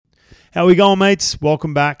How we going, mates?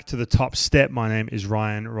 Welcome back to The Top Step. My name is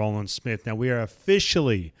Ryan Roland Smith. Now, we are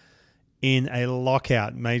officially in a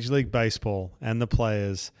lockout. Major League Baseball and the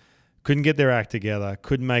players couldn't get their act together,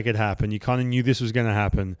 couldn't make it happen. You kind of knew this was going to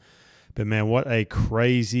happen. But, man, what a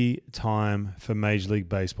crazy time for Major League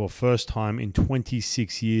Baseball. First time in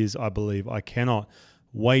 26 years, I believe. I cannot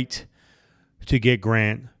wait to get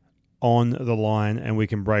Grant on the line and we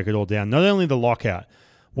can break it all down. Not only the lockout,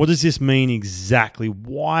 what does this mean exactly?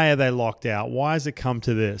 Why are they locked out? Why has it come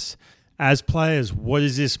to this? As players, what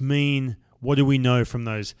does this mean? What do we know from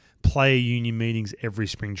those player union meetings every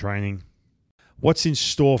spring training? What's in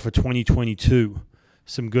store for 2022?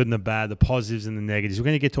 Some good and the bad, the positives and the negatives. We're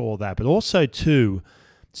going to get to all that. But also, too,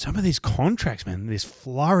 some of these contracts, man, this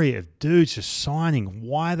flurry of dudes just signing.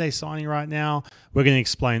 Why are they signing right now? We're going to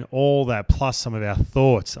explain all that, plus some of our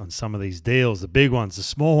thoughts on some of these deals, the big ones, the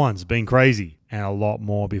small ones, been crazy, and a lot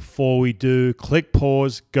more. Before we do, click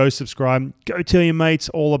pause, go subscribe, go tell your mates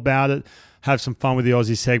all about it. Have some fun with the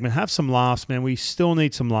Aussie segment. Have some laughs, man. We still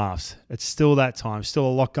need some laughs. It's still that time. Still a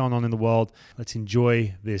lot going on in the world. Let's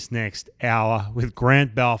enjoy this next hour with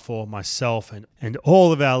Grant Balfour, myself, and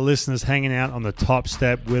all of our listeners hanging out on the top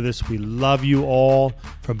step with us. We love you all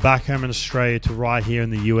from back home in Australia to right here in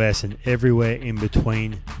the US and everywhere in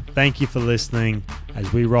between. Thank you for listening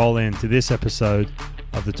as we roll into this episode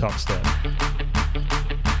of The Top Step.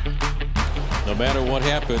 No matter what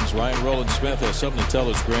happens, Ryan Roland Smith has something to tell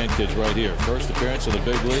his grandkids right here. First appearance in the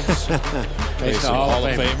big leagues. He's a Hall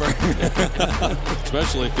of Famer.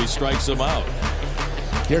 Especially if he strikes them out.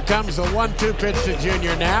 Here comes the 1-2 pitch to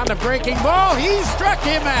Junior now. The breaking ball. He struck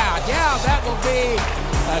him out. Yeah, that will be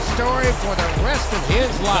a story for the rest of his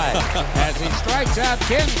life as he strikes out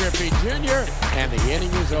Ken Griffey Jr. and the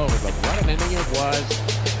inning is over. But what an inning it was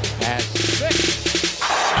as 6.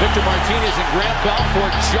 Victor Martinez and Grant Balfour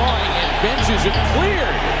jawing and benches it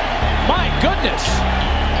cleared. My goodness.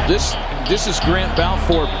 This is Grant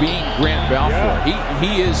Balfour being Grant Balfour. Yeah.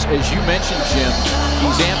 He is, as you mentioned, Jim,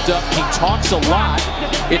 he's amped up. He talks a lot.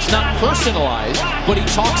 It's not personalized, but he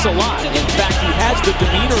talks a lot. In fact, he has the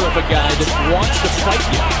demeanor of a guy that wants to fight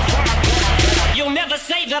you. You'll never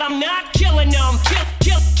say that I'm not killing them.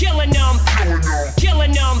 Killing them.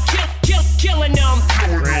 Killing them. Killing them.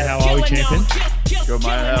 Grant, how are we, champion? Good, mate.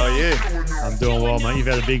 How are you? I'm doing well, mate. You've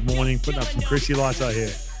had a big morning putting up some Chrissy lights out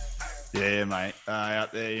here. Yeah, mate.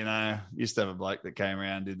 Out there, used to have a bloke that came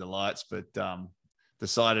around and did the lights, but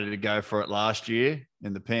decided to go for it last year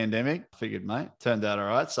in the pandemic. Figured, mate, turned out all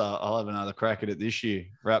right. So I'll have another crack at it this year.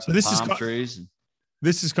 Wrap the palm trees.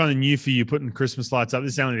 This is kind of new for you, putting Christmas lights up.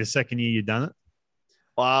 This is only the second year you've done it.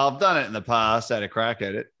 Well, I've done it in the past, had a crack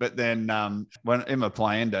at it. But then when in my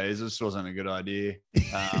playing days, this wasn't a good idea.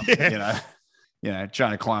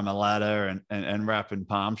 Trying to climb a ladder and wrapping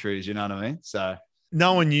palm trees, you know what I mean? So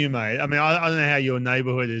knowing you, mate, I mean, I don't know how your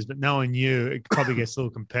neighborhood is, but knowing you, it probably gets a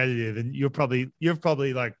little competitive, and you've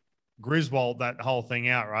probably like Griswold that whole thing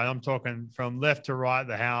out, right? I'm talking from left to right,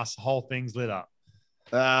 the house, the whole thing's lit up.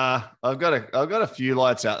 I've got a few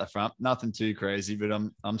lights out the front, nothing too crazy, but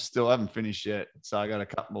I'm still haven't finished yet. So I got a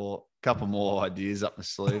couple more ideas up the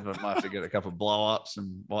sleeve. I might have to get a couple of blow ups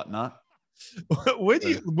and whatnot. Where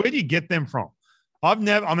do you get them from? I've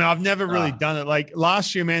never really done it. Like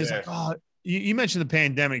last year, man, it's like, oh, you mentioned the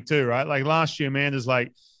pandemic too, right? Like last year, man, is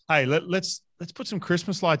like, hey, let's put some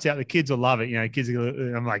Christmas lights out. The kids will love it. Kids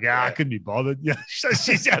are, I'm like, I couldn't be bothered. Yeah,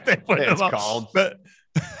 she's out there putting them up. Cold. But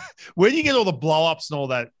where do you get all the blow ups and all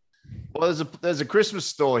that? Well, there's a Christmas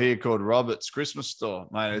store here called Robert's Christmas Store,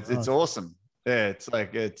 mate. It's awesome. Yeah, it's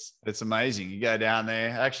like it's amazing. You go down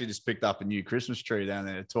there. I actually just picked up a new Christmas tree down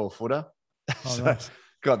there, a 12-footer. Oh, nice.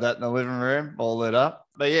 Got that in the living room, all lit up.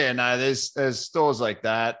 But yeah, no, there's stores like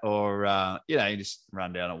that, or you just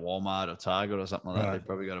run down to Walmart or Target or something like that. They've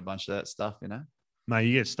probably got a bunch of that stuff, Mate,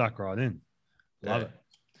 you get stuck right in. Love it.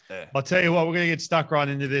 Yeah. I'll tell you what, we're going to get stuck right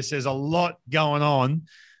into this. There's a lot going on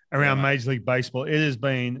around Major League Baseball. It has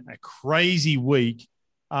been a crazy week.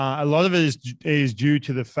 A lot of it is due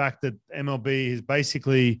to the fact that MLB is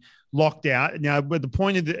basically locked out. Now, at the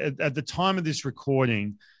point at the time of this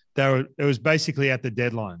recording, it was basically at the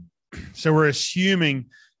deadline. So we're assuming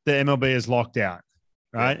the MLB is locked out,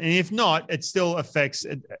 right? Yeah. And if not, it still affects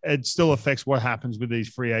what happens with these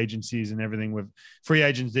free agencies and everything with free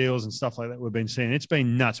agent deals and stuff like that we've been seeing. It's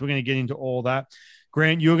been nuts. We're going to get into all that.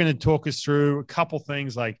 Grant, you're going to talk us through a couple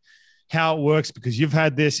things like how it works, because you've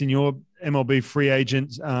had this in your MLB free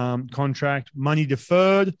agent contract, money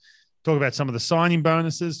deferred, talk about some of the signing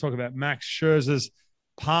bonuses, talk about Max Scherzer's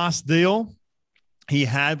past deal he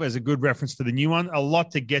had as a good reference for the new one. A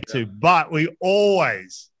lot to get to, but we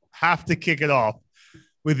always have to kick it off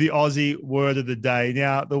with the Aussie word of the day.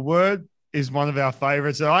 Now, the word is one of our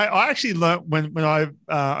favorites. I actually learned when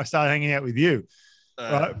I started hanging out with you,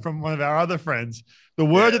 right, from one of our other friends. The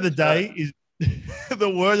word of the day is the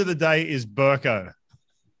word of the day is Burko.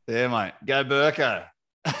 Yeah, mate. Go Burko.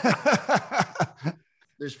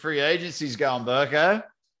 There's free agencies going Burko.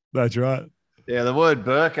 That's right. Yeah, the word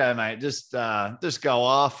Burko, mate. Just go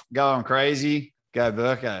off, going crazy. Go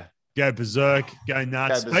Burko. Go berserk. Go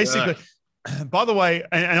nuts. Go berserk. Basically, by the way,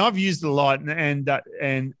 and I've used it a lot, and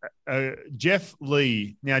Jeff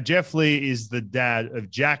Lee. Now, Jeff Lee is the dad of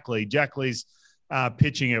Jack Lee. Jack Lee's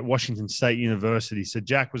pitching at Washington State University. So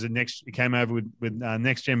Jack was he came over with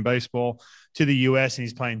Next Gen Baseball to the US, and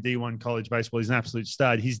he's playing D1 college baseball. He's an absolute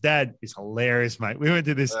stud. His dad is hilarious, mate. We went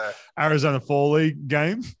to this Arizona Fall League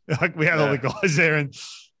game. Like we had all the guys there, and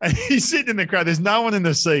he's sitting in the crowd. There's no one in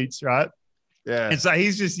the seats, right? Yeah. And so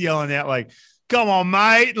he's just yelling out like, "Come on,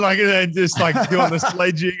 mate!" Like, and just like doing the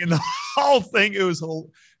sledging and the whole thing. It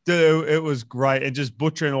was great, and just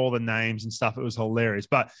butchering all the names and stuff. It was hilarious,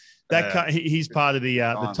 but. He's part of the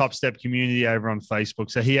Top Step community over on Facebook.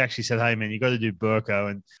 So he actually said, "Hey man, you got to do Burko."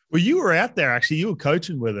 And well, you were out there actually. You were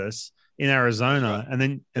coaching with us in Arizona, and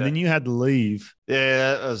then you had to leave.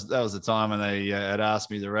 Yeah, that was the time when they had asked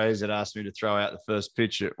me the Rays had asked me to throw out the first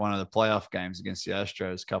pitch at one of the playoff games against the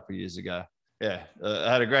Astros a couple of years ago. Yeah, I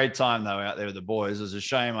had a great time though out there with the boys. It was a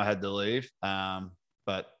shame I had to leave,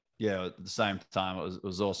 but yeah, at the same time it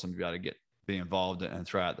was awesome to be able to be involved and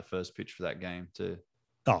throw out the first pitch for that game too.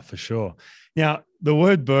 Oh, for sure. Now, the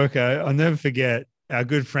word Burko, I'll never forget our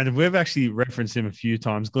good friend, and we've actually referenced him a few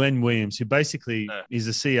times, Glenn Williams, who basically is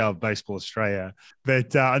the CEO of Baseball Australia.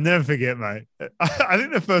 But I'll never forget, mate. I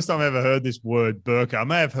think the first time I ever heard this word Burko, I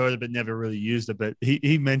may have heard it but never really used it, but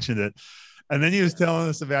he mentioned it. And then he was telling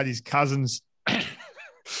us about his cousin's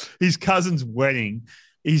wedding.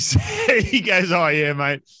 He goes, "Oh, yeah,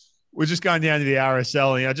 mate. We're just going down to the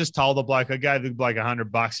RSL, and I just told the bloke, I gave the bloke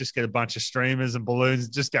 $100, just get a bunch of streamers and balloons,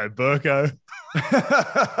 just go Burko."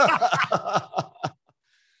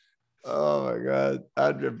 Oh my God,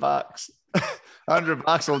 $100,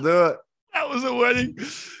 $100 will do it. That was a wedding.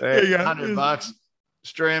 There you go. $100,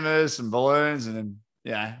 streamers and balloons, and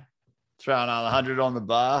then throw another 100 on the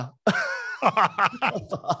bar.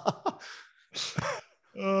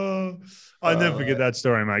 I never forget that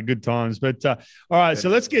story, mate. Good times. But all right, so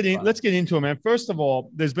let's get into it, man. First of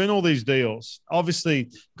all, there's been all these deals.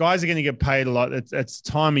 Obviously, guys are going to get paid a lot. It's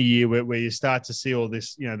time of year where you start to see all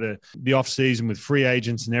this, the off season with free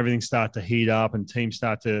agents and everything start to heat up and teams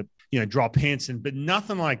start to drop hints, but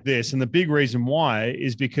nothing like this. And the big reason why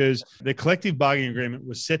is because the collective bargaining agreement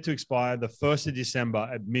was set to expire the 1st of December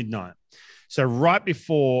at midnight. So right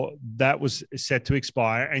before that was set to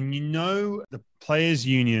expire, and the players'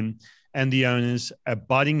 union and the owners are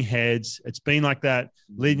butting heads. It's been like that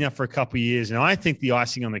leading up for a couple of years. And I think the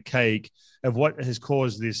icing on the cake of what has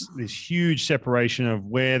caused this huge separation of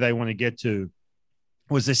where they want to get to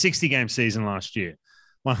was the 60-game season last year,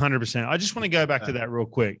 100%. I just want to go back to that real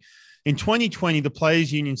quick. In 2020, the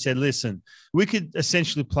players' union said, "Listen, we could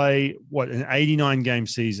essentially play, an 89-game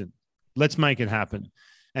season. Let's make it happen."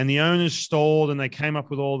 And the owners stalled, and they came up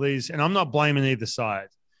with all these. And I'm not blaming either side,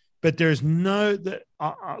 but there's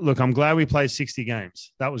look. I'm glad we played 60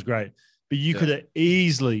 games. That was great, but you could have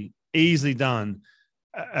easily done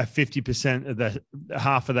a 50% of that,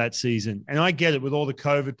 half of that season. And I get it with all the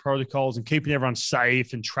COVID protocols and keeping everyone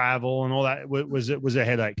safe and travel and all that was a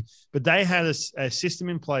headache. But they had a system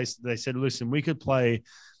in place. They said, "Listen, we could play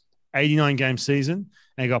 89-game season,"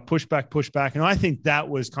 and it got pushed back. And I think that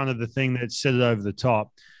was kind of the thing that set it over the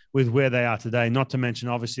top with where they are today, not to mention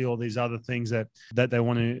obviously all these other things that they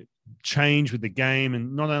want to change with the game,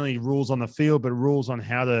 and not only rules on the field, but rules on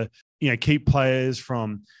how to, keep players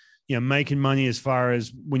from, making money as far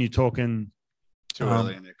as when you're talking too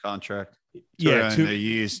early in their contract. Too early in their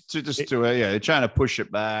years. They're trying to push it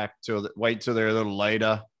back wait till they're a little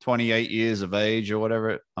later, 28 years of age or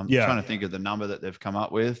whatever. I'm trying to think of the number that they've come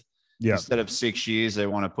up with. Yeah. Instead of 6 years, they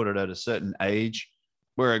want to put it at a certain age.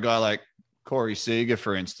 Where a guy like Corey Seager,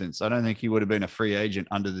 for instance, I don't think he would have been a free agent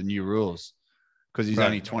under the new rules because he's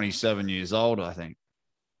only 27 years old, I think.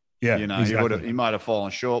 Yeah, exactly. He might have fallen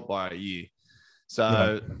short by a year.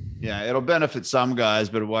 So it'll benefit some guys,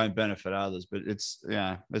 but it won't benefit others. But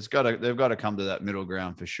they've got to come to that middle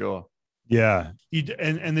ground for sure. Yeah.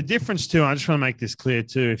 And the difference too, I just want to make this clear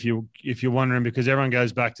too, if you're wondering, because everyone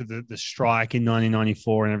goes back to the strike in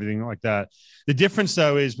 1994 and everything like that. The difference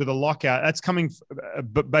though is with a lockout, that's coming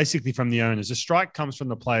basically from the owners. The strike comes from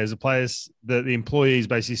the players. The employees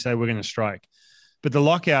basically say we're going to strike. But the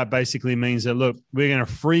lockout basically means that, look, we're going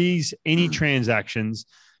to freeze any transactions,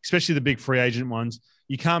 especially the big free agent ones.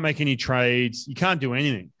 You can't make any trades. You can't do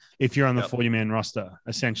anything if you're on the 40-man roster,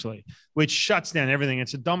 essentially, which shuts down everything.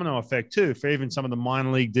 It's a domino effect too for even some of the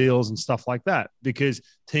minor league deals and stuff like that, because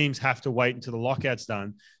teams have to wait until the lockout's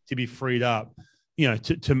done to be freed up,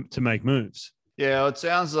 to make moves. Yeah, well, it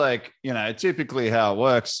sounds like, typically how it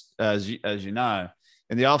works, as you know,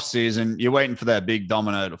 in the off season, you're waiting for that big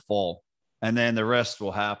domino to fall, and then the rest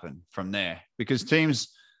will happen from there, because teams,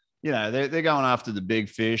 they're going after the big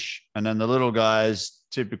fish, and then the little guys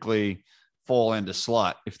typically fall into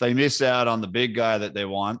slot. If they miss out on the big guy that they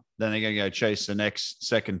want, then they're going to go chase the next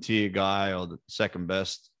second tier guy or the second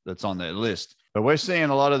best that's on their list. But we're seeing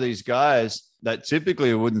a lot of these guys that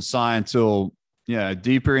typically wouldn't sign until,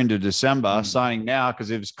 deeper into December, signing now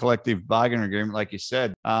because it was collective bargaining agreement, like you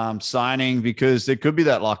said, signing because there could be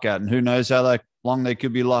that lockout, and who knows how long they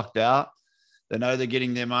could be locked out. They know they're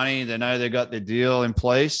getting their money. They know they got their deal in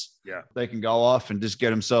place. Yeah. They can go off and just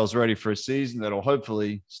get themselves ready for a season that'll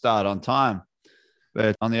hopefully start on time.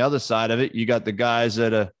 But on the other side of it, you got the guys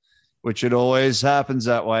which it always happens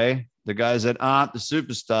that way, the guys that aren't the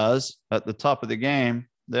superstars at the top of the game,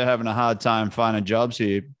 they're having a hard time finding jobs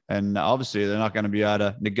here. And obviously they're not going to be able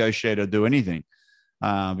to negotiate or do anything.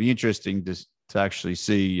 Be interesting to actually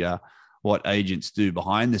see what agents do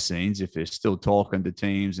behind the scenes, if they're still talking to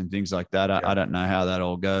teams and things like that. I don't know how that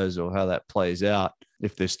all goes or how that plays out,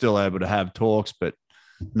 if they're still able to have talks, but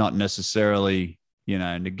not necessarily,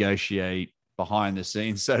 negotiate behind the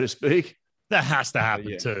scenes, so to speak. That has to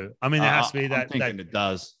happen too. I mean, there has to be that. It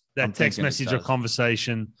does. That text message or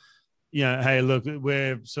conversation. Hey, look,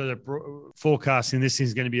 we're sort of forecasting this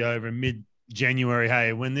thing's going to be over in mid-January.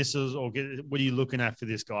 Hey, when this is, what are you looking at for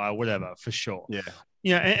this guy or whatever, for sure.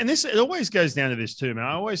 Yeah. And this, it always goes down to this too, man.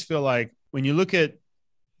 I always feel like when you look at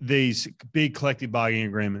these big collective bargaining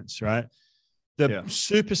agreements, right? The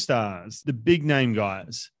superstars, the big name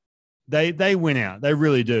guys, they win out. They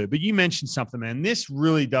really do. But you mentioned something, man. This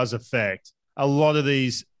really does affect a lot of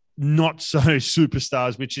these not so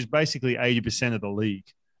superstars, which is basically 80% of the league.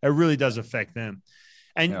 It really does affect them.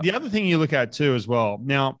 And the other thing you look at too as well.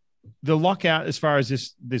 Now, the lockout, as far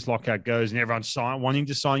as this lockout goes, and everyone's wanting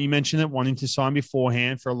to sign, you mentioned it, wanting to sign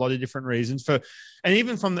beforehand for a lot of different reasons. And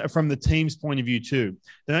even from the team's point of view too,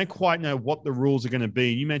 they don't quite know what the rules are going to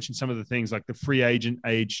be. You mentioned some of the things like the free agent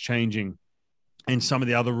age changing and some of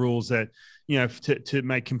the other rules that, to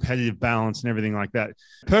make competitive balance and everything like that.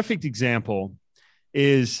 Perfect example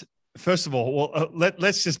is, first of all,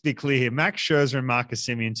 let's just be clear here. Max Scherzer and Marcus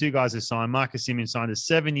Semien, two guys have signed. Marcus Semien signed a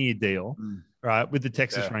 7-year deal, right, with the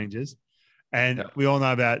Texas Rangers. And we all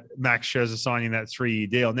know about Max Scherzer signing that 3-year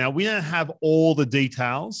deal. Now, we don't have all the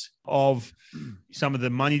details of some of the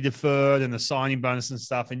money deferred and the signing bonus and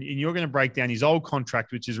stuff. And you're going to break down his old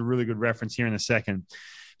contract, which is a really good reference here in a second.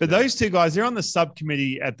 But those two guys, they're on the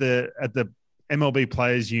subcommittee at the MLB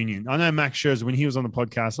Players Union. I know Max Scherzer, when he was on the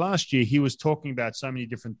podcast last year, he was talking about so many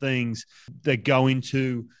different things that go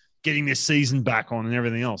into getting this season back on and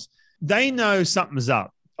everything else. They know something's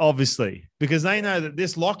up, obviously, because they know that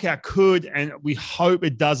this lockout could, and we hope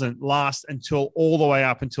it doesn't, last until all the way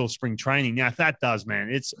up until spring training. Now, if that does, man,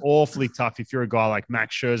 it's awfully tough if you're a guy like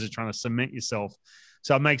Max Scherzer trying to cement yourself.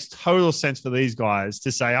 So it makes total sense for these guys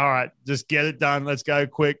to say, all right, just get it done. Let's go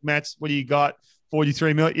quick. Mets, what do you got?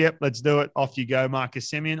 43 million. Yep, let's do it. Off you go, Marcus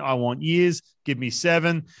Semien. I want years. Give me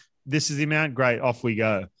 7. This is the amount. Great. Off we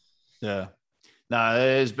go. Yeah. No,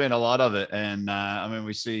 there's been a lot of it. And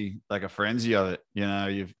we see like a frenzy of it.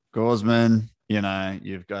 You've Gaussman,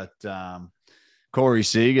 you've got Corey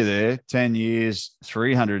Seager there, 10 years,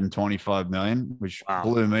 $325 million, which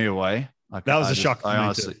blew me away. That was a shock. I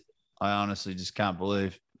honestly just can't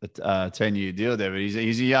believe a 10-year deal there. But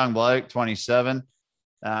he's a young bloke, 27.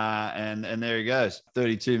 And there he goes,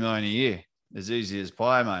 $32 million a year, as easy as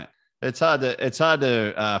pie, mate. It's hard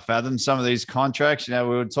to fathom some of these contracts. We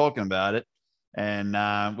were talking about it,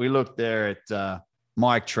 and we looked there at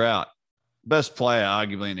Mike Trout, best player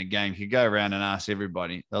arguably in the game. You go around and ask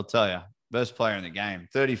everybody, they'll tell you, best player in the game,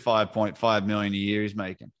 $35.5 million a year he's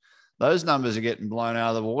making. Those numbers are getting blown out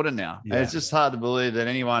of the water now. Yeah. And it's just hard to believe that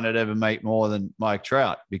anyone would ever make more than Mike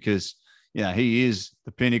Trout, because he is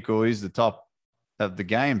the pinnacle, he's the top of the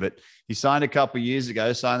game. But he signed a couple of years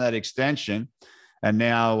ago, signed that extension, and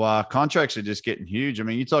now contracts are just getting huge. I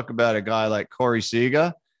mean, you talk about a guy like Corey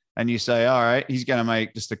Seager, and you say, all right, he's going to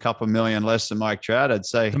make just a couple million less than Mike Trout. I'd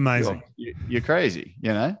say, amazing. You're crazy.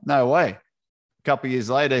 No way. A couple of years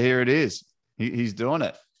later, here it is. He's doing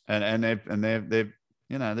it, and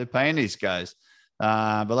they're paying these guys.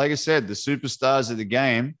 But like I said, the superstars of the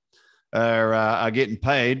game are getting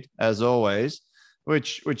paid, as always.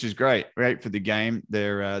 which is great for the game.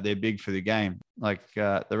 They're big for the game. Like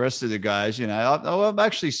the rest of the guys, I'm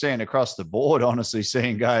actually seeing across the board, honestly,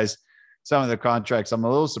 seeing guys, some of the contracts. I'm a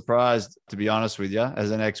little surprised, to be honest with you,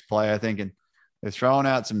 as an ex-player, thinking they're throwing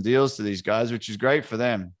out some deals to these guys, which is great for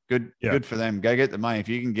them. Good for them. Go get the money. If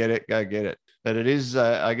you can get it, go get it. But it is,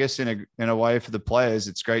 I guess, in a way for the players,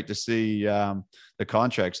 it's great to see the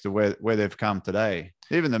contracts to where they've come today.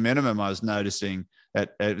 Even the minimum, I was noticing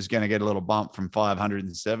that it was going to get a little bump from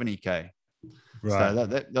 570K. Right. So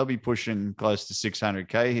they'll be pushing close to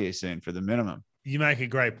 600K here soon for the minimum. You make a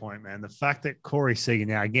great point, man. The fact that Corey Seager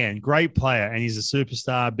now, again, great player, and he's a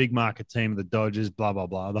superstar, big market team of the Dodgers, blah, blah,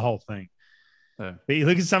 blah, the whole thing. Yeah. But you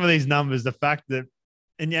look at some of these numbers, the fact that,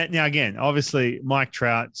 and yet now again, obviously Mike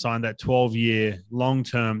Trout signed that 12-year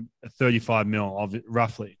long-term 35 mil of it,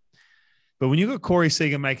 roughly. But when you got Corey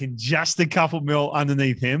Seager making just a couple mil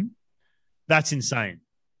underneath him, that's insane.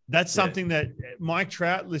 That's something that Mike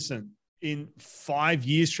Trout, listen, in 5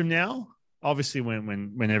 years from now, obviously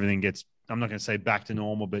when everything gets, I'm not going to say back to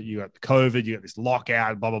normal, but you got COVID, you got this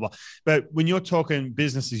lockout, blah, blah, blah. But when you're talking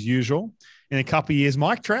business as usual, in a couple of years,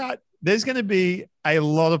 Mike Trout, there's going to be a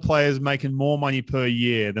lot of players making more money per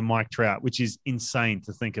year than Mike Trout, which is insane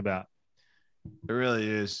to think about. It really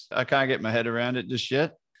is. I can't get my head around it just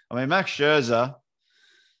yet. I mean, Max Scherzer,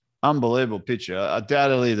 unbelievable pitcher.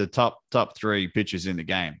 Undoubtedly the top three pitchers in the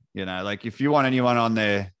game. Like if you want anyone on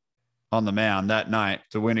there on the mound that night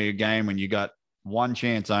to win a game when you got one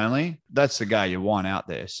chance only, that's the guy you want out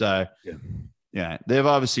there. So, they've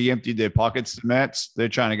obviously emptied their pockets, the Mets. They're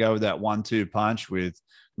trying to go with that 1-2 punch with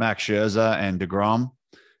Max Scherzer and DeGrom.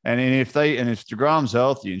 And if DeGrom's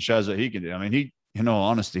healthy and shows what he can do, I mean, he, in all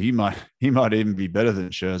honesty, he might even be better than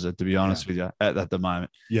Scherzer, to be honest with you, at the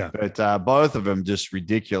moment. Yeah. But both of them just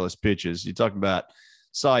ridiculous pitches. You talk about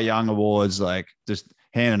Cy Young awards, like just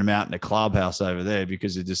handing them out in the clubhouse over there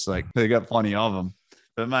because they're just like, they got plenty of them.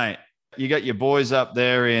 But mate, you got your boys up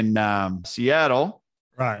there in Seattle.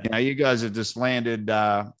 Right. You guys have just landed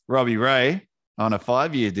Robbie Ray on a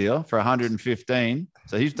 5-year deal for 115.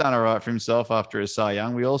 So he's done all right for himself after a Cy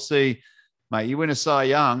Young. We all see, mate, you win a Cy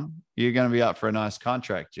Young, you're going to be up for a nice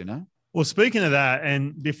contract, Well, speaking of that,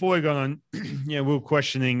 and before we got on, we were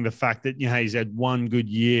questioning the fact that, he's had one good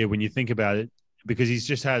year when you think about it, because he's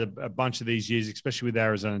just had a bunch of these years, especially with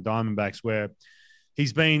Arizona Diamondbacks, where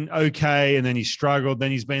he's been okay and then he struggled, then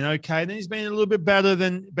he's been okay, then he's been a little bit better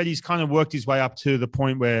but he's kind of worked his way up to the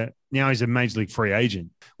point where now he's a major league free agent,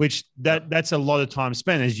 which that's a lot of time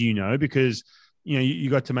spent, as you know, because you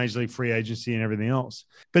got to major league free agency and everything else.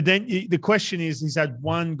 But then the question is, he's had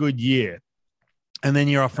one good year, and then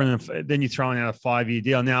you're offering him, then you're throwing out a 5-year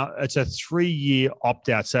deal. Now it's a 3-year opt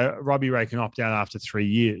out, so Robbie Ray can opt out after 3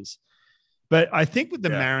 years. But I think with the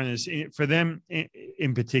Mariners, for them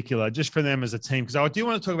in particular, just for them as a team, because I do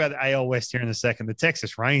want to talk about the AL West here in a second. The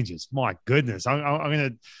Texas Rangers, my goodness, I'm going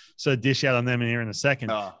to sort of dish out on them in here in a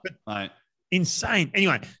second. But insane.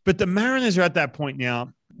 Anyway, but the Mariners are at that point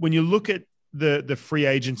now. When you look at the free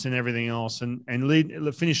agents and everything else, and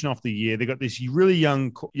finishing off the year, they got this really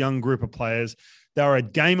young group of players. They were a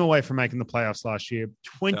game away from making the playoffs last year.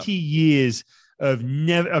 20 years of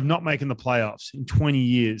not making the playoffs in 20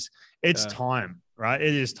 years. It's time, right?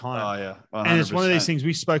 It is time. Oh, yeah. 100%. And it's one of these things,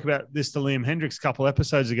 we spoke about this to Liam Hendricks a couple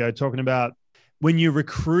episodes ago, talking about when you're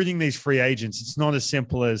recruiting these free agents, it's not as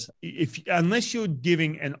simple as unless you're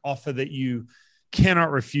giving an offer that you cannot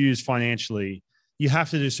refuse financially, you have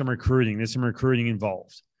to do some recruiting. There's some recruiting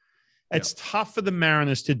involved. It's tough for the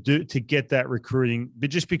Mariners to get that recruiting, but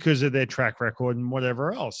just because of their track record and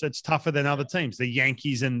whatever else, it's tougher than other teams, the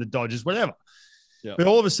Yankees and the Dodgers, whatever. Yeah. But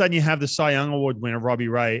all of a sudden you have the Cy Young Award winner, Robbie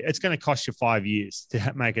Ray. It's going to cost you 5 years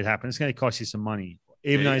to make it happen. It's going to cost you some money,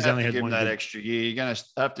 even though he's only had one. Give him that extra year. You're going to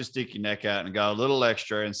have to stick your neck out and go a little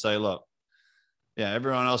extra and say, look,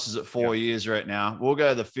 everyone else is at 4 years right now. We'll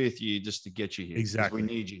go the 5th year just to get you here. Exactly. We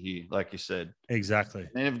need you here, like you said. Exactly.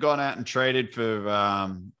 And they've gone out and traded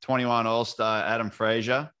for 21 All-Star Adam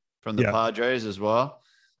Frazier from the Padres as well.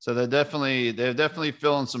 So they're definitely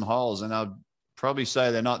filling some holes, and I'd probably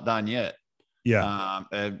say they're not done yet. Yeah.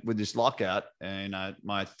 With this lockout, and I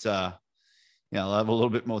might, I'll have a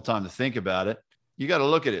little bit more time to think about it. You got to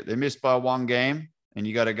look at it. They missed by one game, and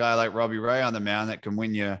you got a guy like Robbie Ray on the mound that can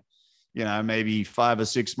win you, maybe 5 or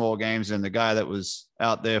 6 more games than the guy that was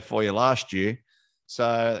out there for you last year.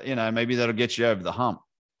 So, maybe that'll get you over the hump.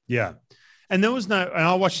 Yeah. And there was and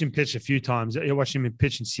I watched him pitch a few times. I watched him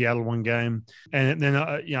pitch in Seattle one game. And then,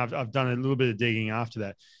 I've done a little bit of digging after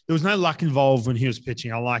that. There was no luck involved when he was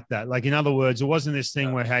pitching. I like that. Like, in other words, it wasn't this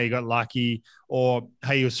thing where, hey, he got lucky, or,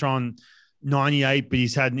 hey, he was throwing 98, but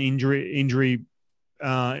he's had an injury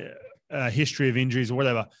history of injuries or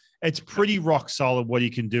whatever. It's pretty rock solid what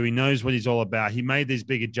he can do. He knows what he's all about. He made these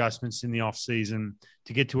big adjustments in the offseason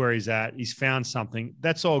to get to where he's at. He's found something.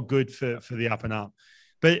 That's all good for the up and up.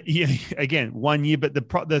 But again, 1 year. But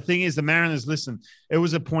the thing is, the Mariners, listen, it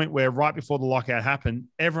was a point where right before the lockout happened,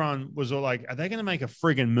 everyone was all like, are they going to make a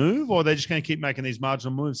friggin' move or are they just going to keep making these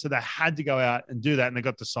marginal moves? So they had to go out and do that. And they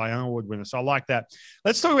got the Cy Young Award winner. So I like that.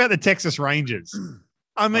 Let's talk about the Texas Rangers.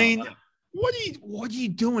 I mean, what are you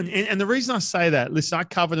doing? And the reason I say that, listen, I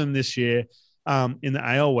covered them this year in the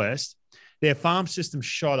AL West. Their farm system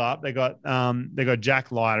shot up. They got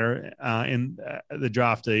Jack Leiter in the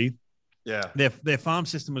draftee. Yeah. Their farm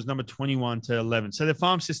system was number 21 to 11. So their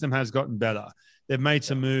farm system has gotten better. They've made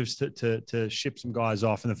some moves to ship some guys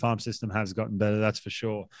off, and the farm system has gotten better. That's for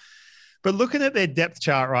sure. But looking at their depth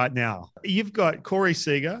chart right now, you've got Corey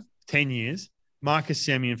Seager, 10 years, Marcus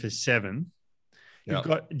Semien for 7. You've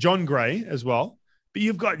got John Gray as well, but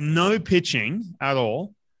you've got no pitching at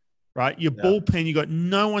all, right? Your bullpen, you got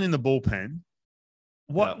no one in the bullpen.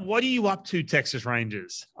 What are you up to, Texas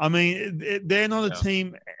Rangers? I mean, they're not a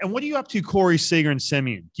team. And what are you up to, Corey Seager and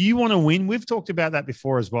Semien? Do you want to win? We've talked about that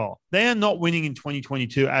before as well. They are not winning in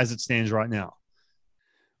 2022 as it stands right now.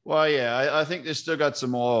 Well, yeah, I think they've still got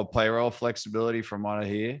some more payroll flexibility from what I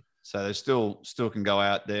hear. So they still can go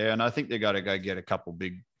out there. And I think they got to go get a couple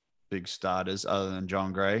big starters other than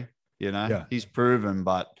John Gray. You know, he's proven,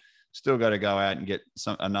 but still got to go out and get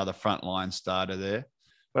another frontline starter there.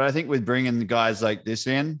 But I think with bringing the guys like this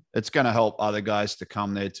in, it's going to help other guys to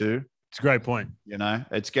come there too. It's a great point. You know,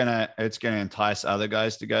 it's gonna entice other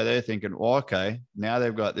guys to go there, thinking, well, okay, now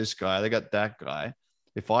they've got this guy, they got that guy.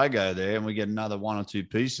 If I go there and we get another 1 or 2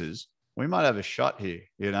 pieces, we might have a shot here.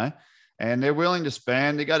 You know, and they're willing to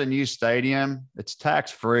spend. They got a new stadium. It's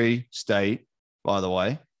tax-free state, by the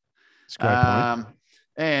way. It's a great point.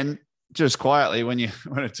 And just quietly, when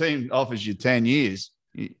a team offers you 10 years,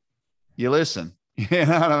 you listen. You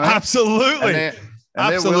know what I mean? Absolutely.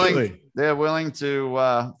 Absolutely. They're willing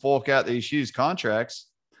to fork out these huge contracts.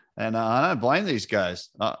 And I don't blame these guys.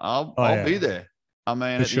 I'll be there. I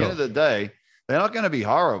mean, the end of the day, they're not going to be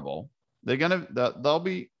horrible. They'll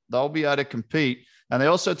be able to compete. And they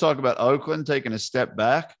also talk about Oakland taking a step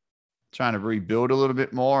back, trying to rebuild a little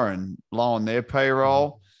bit more and lowering their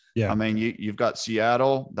payroll. Yeah. I mean, you've got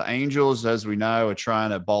Seattle. The Angels, as we know, are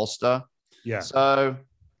trying to bolster. Yeah. So,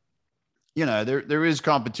 you know, there is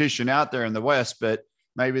competition out there in the West, but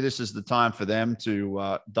maybe this is the time for them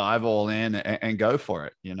to dive all in and go for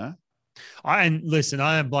it, you know? Listen,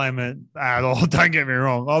 I don't blame it at all. Don't get me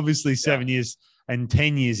wrong. Obviously, 7 years and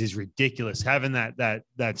 10 years is ridiculous. Having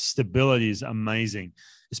that stability is amazing,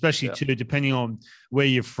 especially too, depending on where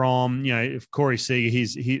you're from. You know, if Corey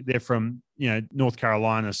Seager, they're from, you know, North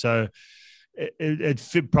Carolina. So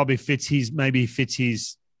it probably fits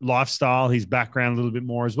his lifestyle, his background a little bit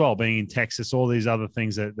more as well, being in Texas, all these other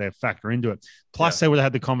things that they factor into it. Plus, they would have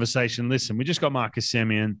had the conversation, listen, we just got Marcus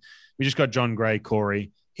Semien. We just got John Gray,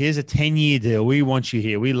 Corey. Here's a 10-year deal. We want you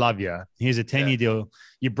here. We love you. Here's a 10-year deal.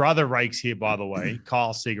 Your brother rakes here, by the way.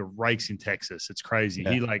 Kyle Seager rakes in Texas. It's crazy.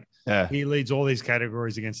 He leads all these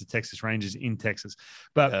categories against the Texas Rangers in Texas.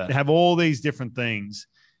 But have all these different things.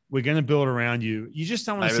 We're going to build around you. You just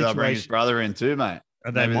don't want a situation. Maybe they'll bring his brother in too, mate.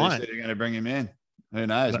 They might. They're going to bring him in. Who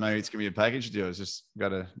knows? Maybe it's going to be a package deal. It's just they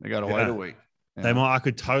got to wait a week. They might. I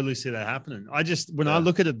could totally see that happening. When I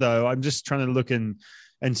look at it though, I'm just trying to look and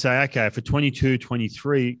say, okay, for 22,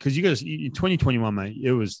 23, because you guys, 2021, mate,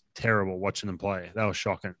 it was terrible watching them play. That was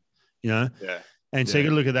shocking, you know? Yeah. And so you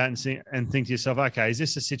got to look at that and think to yourself, okay, is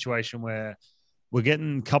this a situation where we're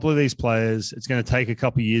getting a couple of these players? It's going to take a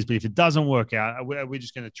couple of years, but if it doesn't work out, are we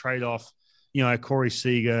just going to trade off, you know, Corey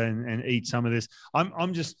Seager and eat some of this?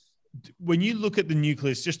 I'm just, when you look at the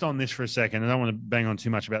nucleus, just on this for a second, I don't want to bang on too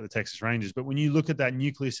much about the Texas Rangers, but when you look at that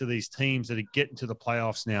nucleus of these teams that are getting to the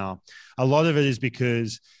playoffs now, a lot of it is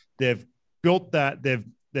because they've built that, they've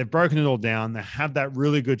broken it all down. They have that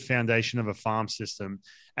really good foundation of a farm system,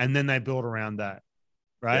 and then they build around that,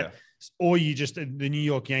 right? Yeah. Or you just, the New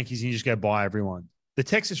York Yankees, and you just go buy everyone. The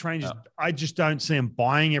Texas Rangers, I just don't see them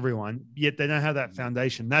buying everyone, yet they don't have that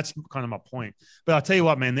foundation. That's kind of my point. But I'll tell you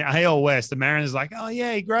what, man, the AL West, the Mariners are like, oh,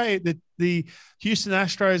 yeah, great. The Houston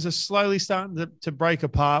Astros are slowly starting to break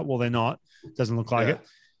apart. Well, they're not. Doesn't look like it.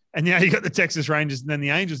 And now you got the Texas Rangers and then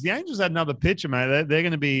the Angels. The Angels had another pitcher, mate. They're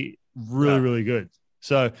going to be really, really good.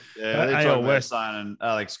 So, they're AL West signing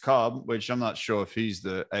Alex Cobb, which I'm not sure if he's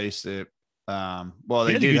the ace there. Well,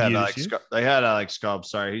 they did have Alex. They had Alex Cobb.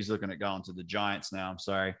 Sorry, he's looking at going to the Giants now. I'm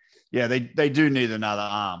sorry. Yeah, they do need another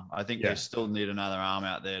arm. I think they still need another arm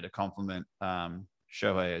out there to complement Shohei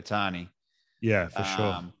Ohtani. Yeah, for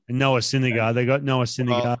sure. And Noah Syndergaard. They got Noah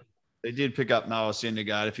Syndergaard. They did pick up Noah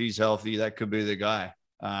Syndergaard. If he's healthy, that could be the guy.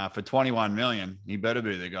 For $21 million, he better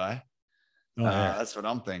be the guy. That's what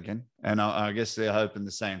I'm thinking. And I guess they're hoping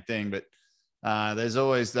the same thing. But there's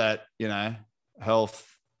always that, health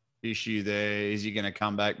issue there. Is he going to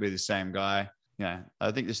come back, be the same guy?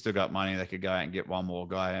 I think they still got money. They could go out and get one more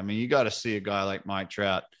guy. I mean, you got to see a guy like Mike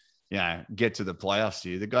Trout, get to the playoffs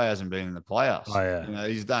here. The guy hasn't been in the playoffs. Oh, yeah.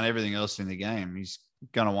 He's done everything else in the game. He's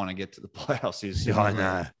going to want to get to the playoffs. I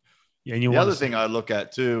know. Yeah, and the other thing I look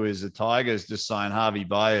at too is the Tigers just signed Javi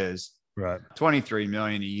Baez. Right. $23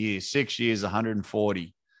 million a year, 6 years,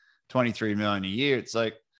 140, $23 million a year. It's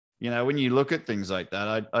like, when you look at things like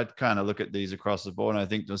that, I'd kind of look at these across the board and I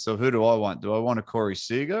think to myself, who do I want? Do I want a Corey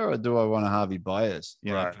Seager or do I want a Javi Baez?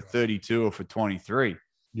 For 32 or for 23?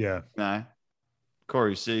 Yeah.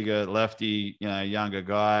 Corey Seager, lefty, younger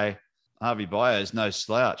guy. Javi Baez, no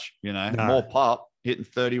slouch, more pop, hitting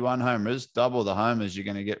 31 homers, double the homers you're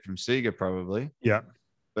going to get from Seager probably. Yeah.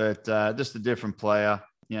 But just a different player.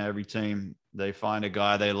 Every team, they find a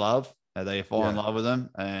guy they love, they fall in love with him,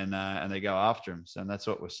 and they go after him. So that's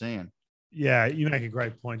what we're seeing. Yeah, you make a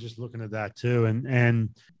great point just looking at that too. And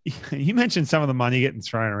you mentioned some of the money getting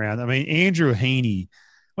thrown around. I mean, Andrew Heaney,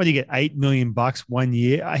 what did he get? $8 million 1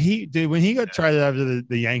 year. When he got traded over to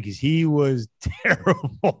the Yankees, he was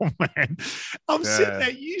terrible, man. I'm sitting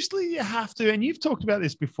there. Usually you have to, and you've talked about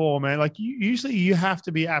this before, man. Like usually you have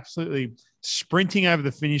to be absolutely sprinting over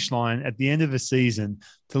the finish line at the end of the season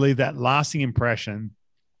to leave that lasting impression.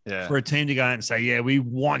 Yeah. For a team to go out and say, yeah, we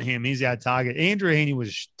want him. He's our target. Andrew Heaney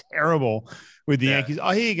was terrible with the Yankees. Oh,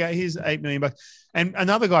 here you go. Here's $8 million. And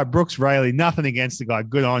another guy, Brooks Raley, nothing against the guy.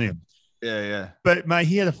 Good on him. Yeah. But, mate,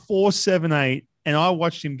 he had a 4.78, and I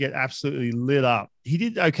watched him get absolutely lit up. He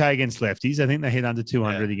did okay against lefties. I think they hit under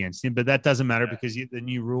 200 against him, but that doesn't matter because the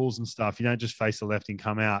new rules and stuff, you don't just face the left and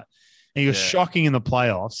come out. And he was shocking in the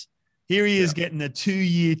playoffs. Here he is getting a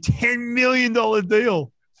 2-year, $10 million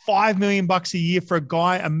deal. $5 million a year for a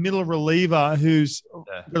guy, a middle reliever who's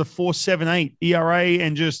got a 4.78 ERA,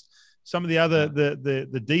 and just some of the other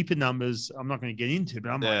the deeper numbers I'm not going to get into, but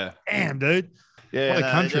I'm like, damn, dude. Yeah,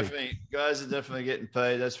 guys are definitely getting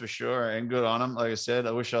paid, that's for sure, and good on them. Like I said,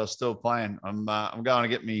 I wish I was still playing. I'm going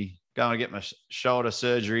to get my shoulder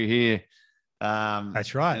surgery here.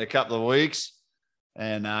 That's right. In a couple of weeks,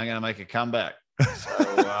 and I'm going to make a comeback.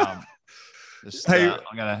 So.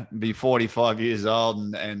 I'm going to be 45 years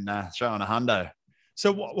old and showing a hundo.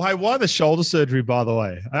 So why the shoulder surgery, by the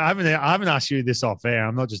way? I haven't asked you this off air.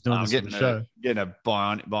 I'm not just doing this for the show. Getting a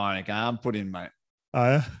bionic arm put in, mate. Oh,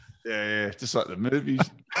 yeah? Yeah. Just like the movies.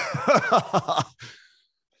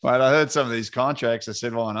 Mate, I heard some of these contracts. I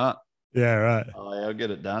said, why not? Yeah, right. Oh, yeah, I'll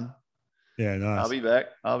get it done. Yeah, nice.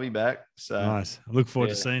 I'll be back. So nice. I look forward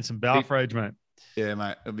to seeing some Balfour age, mate. Yeah,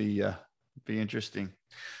 mate. It'll be interesting.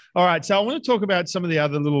 All right, so I want to talk about some of the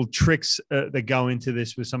other little tricks that go into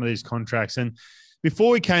this with some of these contracts. And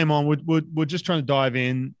before we came on, we're just trying to dive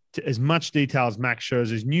in to as much detail as Max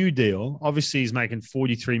Scherzer's new deal. Obviously, he's making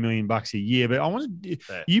 $43 million a year, but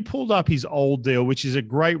you pulled up his old deal, which is a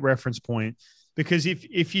great reference point, because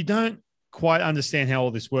if you don't quite understand how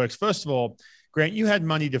all this works, first of all, Grant, you had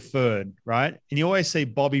money deferred, right? And you always see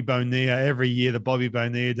Bobby Bonilla every year, the Bobby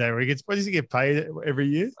Bonilla day where what does he get paid every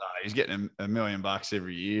year? He's getting $1 million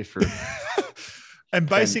every year for and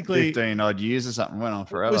basically 15 odd years or something. Went on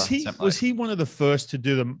forever. Was he one of the first to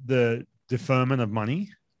do the deferment of money?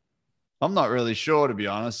 I'm not really sure, to be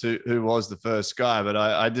honest, who was the first guy, but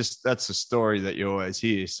I just, that's a story that you always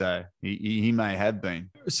hear. So he may have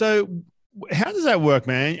been. So how does that work,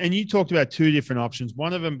 man? And you talked about two different options,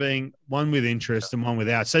 one of them being one with interest and one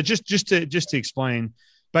without. So just to explain,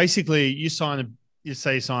 basically you sign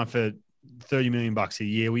for $30 million a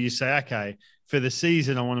year, where you say, okay, for the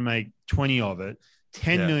season, I want to make 20 of it,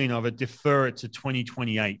 10 million of it, defer it to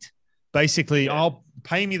 2028. Basically, I'll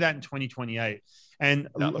pay me that in 2028. And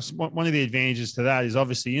one of the advantages to that is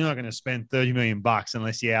obviously you're not going to spend $30 million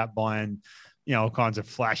unless you're out buying, all kinds of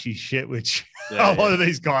flashy shit, which a lot of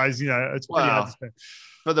these guys, it's pretty hard to spend.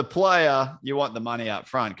 For the player, you want the money up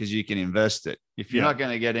front because you can invest it. If you're not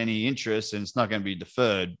going to get any interest and it's not going to be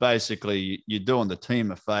deferred, basically you're doing the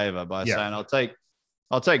team a favor by saying,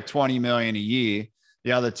 I'll take 20 million a year.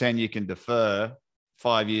 The other 10 you can defer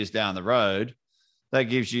 5 years down the road.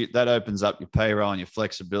 That opens up your payroll and your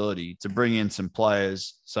flexibility to bring in some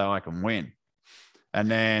players so I can win. And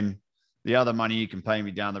then the other money you can pay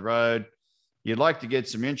me down the road. You'd like to get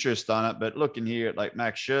some interest on it, but looking here at like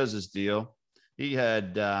Max Scherzer's deal, he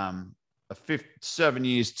had 7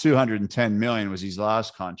 years, 210 million was his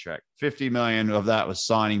last contract. 50 million of that was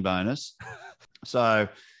signing bonus. So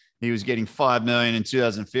He was getting $5 million in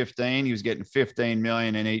 2015. He was getting $15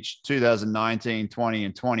 million in each 2019, 20,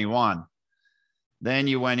 and 21. Then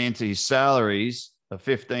you went into his salaries. Of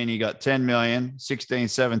 15, he got $10 million. 16,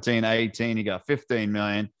 17, 18, he got $15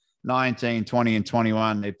 million. 19, 20, and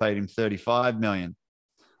 21, they paid him $35 million.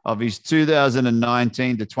 Of his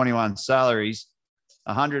 2019 to 21 salaries,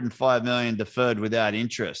 $105 million deferred without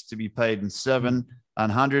interest to be paid in $7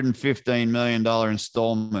 and $115 million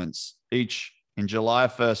installments, each in July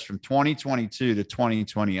 1st from 2022 to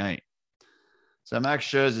 2028. So Max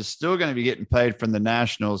Scherzer is still going to be getting paid from the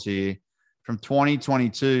Nationals here from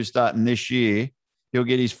 2022, starting this year. He'll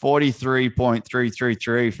get his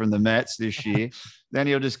 43.333 from the Mets this year. Then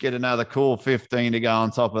he'll just get another cool 15 to go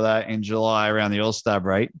on top of that in July around the All-Star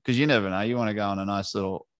break, because you never know. You want to go on a nice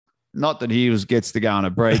little, not that he gets to go on a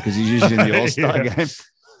break because he's usually in the All-Star game.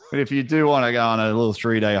 But if you do want to go on a little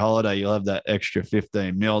 3-day holiday, you'll have that extra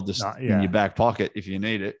 15 mil just in your back pocket if you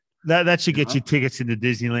need it. That should get you tickets into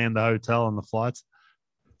Disneyland, the hotel, and the flights.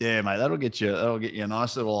 Yeah, mate, that'll get you a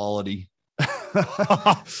nice little holiday.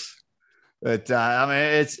 But I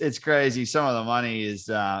mean, it's crazy. Some of the money is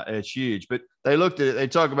it's huge. But they looked at it. They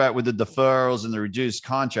talk about with the deferrals and the reduced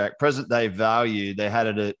contract, present day value. They had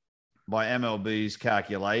it at, by MLB's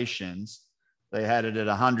calculations, they had it at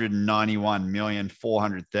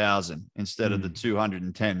 $191,400,000 instead of the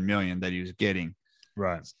 $210 million that he was getting.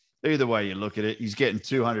 Right. Either way you look at it, he's getting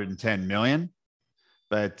 $210 million.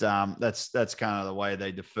 But that's kind of the way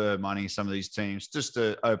they defer money. Some of these teams just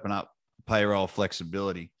to open up payroll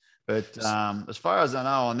flexibility. But as far as I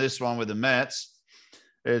know on this one with the Mets,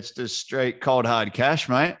 it's just straight cold hard cash,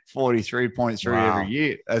 mate. 43.3 every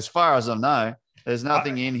year. As far as I know, there's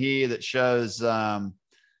nothing in here that shows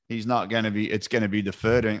he's not going to be, it's going to be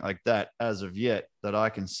deferred or anything like that as of yet that I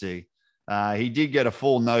can see. He did get a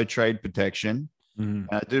full no trade protection.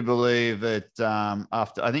 I do believe that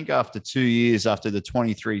after 2 years after the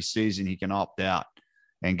 23 season, he can opt out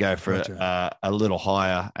and go for a little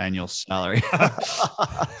higher annual salary.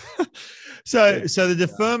 So the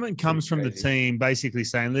deferment comes from the team basically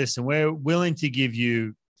saying, listen, we're willing to give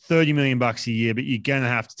you $30 million a year, but you're going to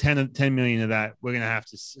have to 10 million of that. We're going to have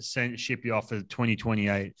to ship you off for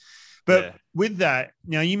 2028. But with that,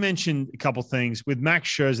 now you mentioned a couple of things with Max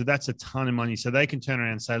Scherzer, that's a ton of money. So they can turn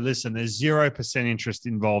around and say, listen, there's 0% interest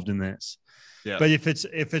involved in this. Yeah. But if it's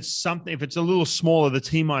a little smaller, the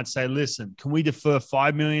team might say, listen, can we defer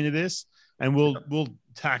 $5 million of this? And we'll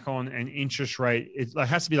tack on an interest rate. It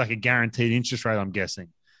has to be like a guaranteed interest rate, I'm guessing.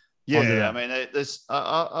 Yeah. I mean,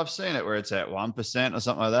 I've seen it where it's at 1% or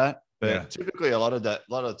something like that. But typically a lot of the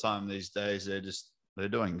time these days, they're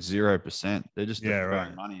doing 0%. They're just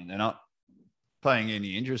deferring money and they're not paying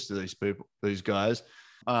any interest to these guys.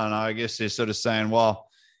 I don't know. I guess they're sort of saying, well,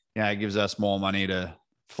 it gives us more money to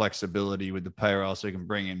flexibility with the payroll so we can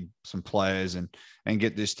bring in some players and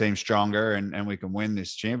get this team stronger and we can win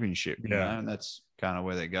this championship. You know? And that's kind of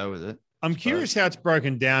where they go with it. I'm curious how it's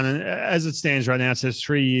broken down. And as it stands right now, it says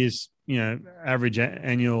 3 years, average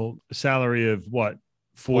annual salary of what?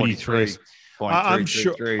 43. I'm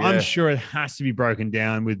sure it has to be broken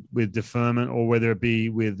down with deferment or whether it be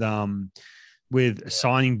with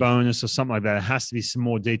signing bonus or something like that. It has to be some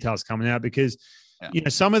more details coming out because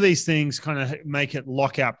some of these things kind of make it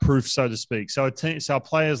lockout proof, so to speak. So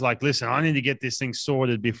players like, listen, I need to get this thing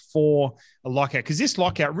sorted before a lockout because this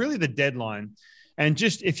lockout, really the deadline. And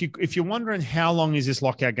just if you're wondering how long is this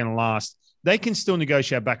lockout going to last, they can still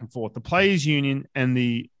negotiate back and forth. The players union and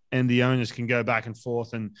the owners can go back and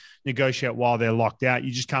forth and negotiate while they're locked out.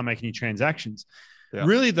 You just can't make any transactions. Yeah.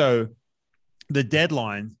 Really, though, the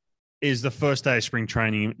deadline is the first day of spring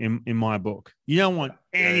training in my book. You don't want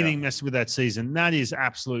anything messing with that season. That is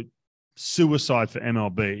absolute suicide for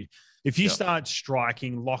MLB. If you start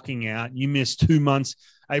striking, locking out, you miss 2 months,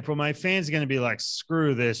 April, May, fans are going to be like,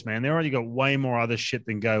 screw this, man. They already got way more other shit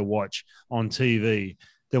than go watch on TV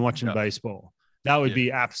than watching baseball. That would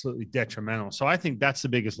be absolutely detrimental. So I think that's the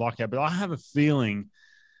biggest lockout. But I have a feeling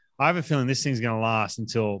this thing's going to last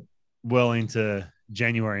until well into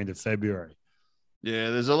January, into February. Yeah,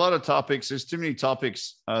 there's a lot of topics. There's too many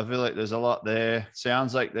topics. I feel like there's a lot there.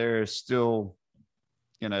 Sounds like they're still,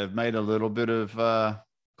 made a little bit of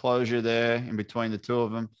closure there in between the two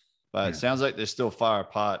of them. But it sounds like they're still far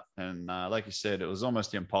apart. And like you said, it was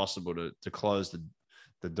almost impossible to close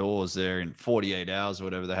the doors there in 48 hours or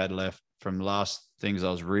whatever they had left from the last things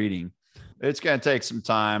I was reading. It's going to take some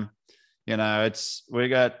time. We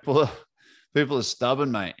got people are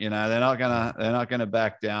stubborn, mate. They're not gonna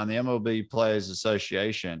back down. The MLB Players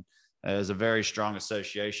Association is a very strong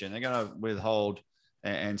association. They're gonna withhold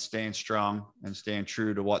and stand strong and stand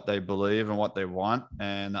true to what they believe and what they want.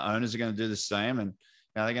 And the owners are going to do the same. And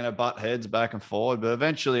they're going to butt heads back and forward, but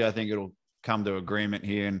eventually I think it'll come to agreement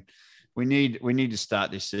here. And we need to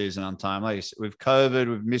start this season on time. Like with COVID,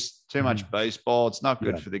 we've missed too much baseball. It's not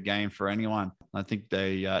good for the game for anyone. I think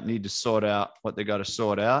they need to sort out what they got to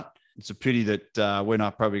sort out. It's a pity that we're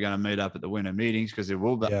not probably going to meet up at the winter meetings because there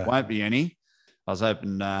won't be any. I was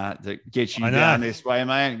hoping to get you down this way,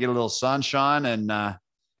 mate, and get a little sunshine and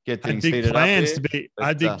get things heated up here. I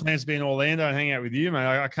had big plans to be in Orlando and hang out with you, mate.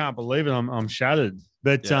 I can't believe it. I'm shattered.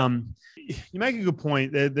 But you make a good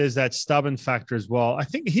point. There's that stubborn factor as well. I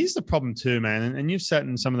think here's the problem too, man. And you've sat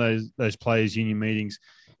in some of those players' union meetings.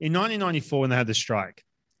 In 1994, when they had the strike,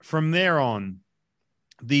 from there on,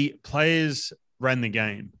 the players ran the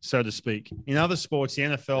game, so to speak. In other sports, the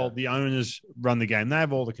NFL, the owners run the game. They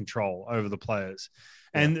have all the control over the players.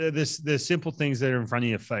 And there's simple things that are in front of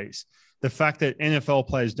your face. The fact that NFL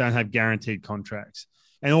players don't have guaranteed contracts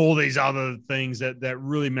and all these other things that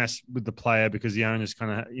really mess with the player because the owners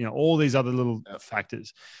kind of, all these other little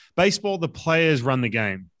factors. Baseball, the players run the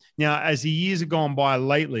game. Now, as the years have gone by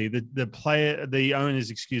lately, the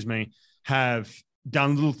owners, have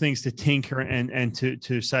done little things to tinker and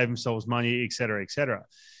to save themselves money, et cetera, et cetera.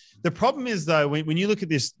 The problem is, though, when you look at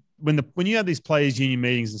this, when you have these players' union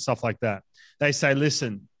meetings and stuff like that, they say,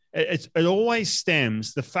 listen, it always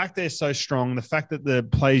stems, the fact they're so strong, the fact that the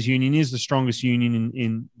players' union is the strongest union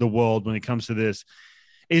in the world when it comes to this,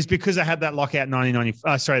 is because they had that lockout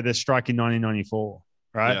the strike in 1994,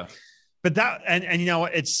 right? Yeah. But that, and you know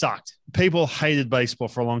what, it sucked. People hated baseball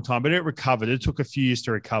for a long time, but it recovered. It took a few years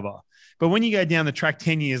to recover. But when you go down the track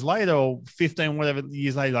 10 years later or 15, whatever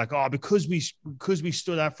years later, like, because we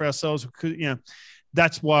stood up for ourselves,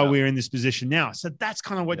 that's why we're in this position now. So that's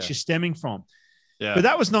kind of what you're stemming from. Yeah. But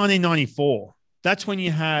that was 1994. That's when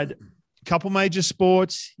you had a couple major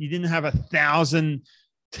sports. You didn't have 1,000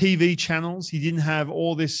 TV channels. You didn't have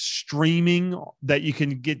all this streaming that you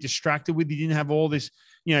can get distracted with. You didn't have all this,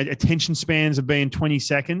 attention spans of being 20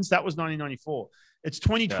 seconds. That was 1994. It's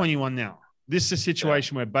 2021 now. This is a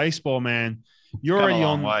situation where baseball, man, you're already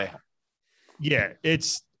on. Way. Yeah,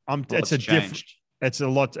 it's a different. It's a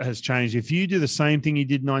lot that has changed. If you do the same thing you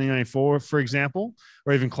did in 1994, for example,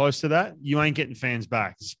 or even close to that, you ain't getting fans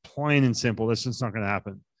back. It's plain and simple. This is not going to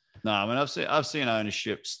happen. No, I mean, I've seen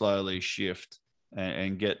ownership slowly shift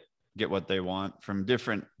and get what they want from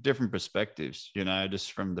different perspectives.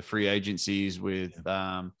 Just from the free agencies with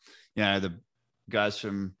the guys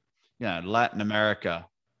from Latin America,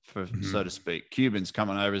 so to speak, Cubans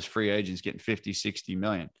coming over as free agents getting 50, 60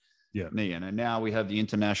 million. Yeah. And now we have the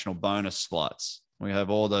international bonus slots. We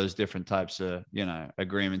have all those different types of,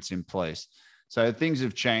 agreements in place. So things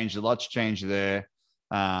have changed. A lot's changed there.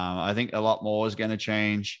 I think a lot more is going to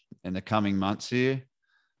change in the coming months here.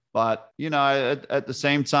 But, at the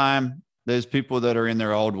same time, there's people that are in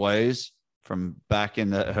their old ways from back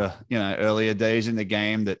in the, earlier days in the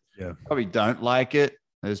game that probably don't like it.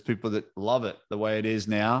 There's people that love it the way it is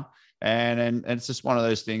now. And it's just one of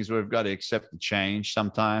those things where we've got to accept the change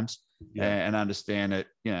sometimes and understand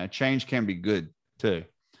that, change can be good too.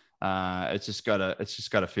 It's just got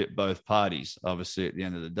to fit both parties, obviously, at the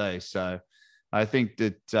end of the day. So I think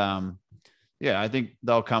that, I think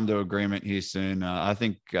they'll come to agreement here soon. I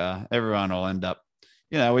think everyone will end up,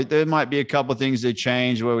 there might be a couple of things that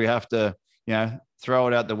change where we have to, throw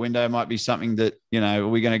it out the window. It might be something that, are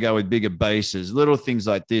we going to go with bigger bases, little things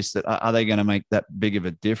like this that are they going to make that big of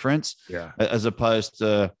a difference? Yeah. As opposed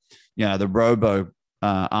to, the robo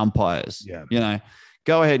umpires,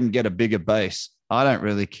 go ahead and get a bigger base. I don't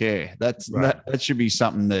really care. That should be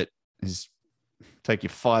something that is take you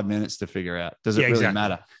 5 minutes to figure out. Does it really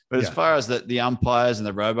matter? But as far as the umpires and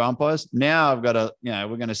the robo umpires, now I've got to,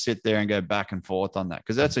 we're going to sit there and go back and forth on that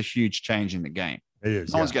because that's a huge change in the game. It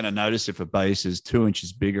is. No one's going to notice if a base is 2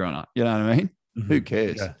 inches bigger or not. You know what I mean? Mm-hmm. Who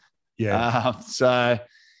cares? Yeah. So,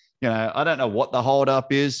 I don't know what the hold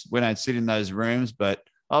up is. We don't sit in those rooms, but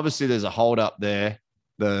obviously there's a hold up there.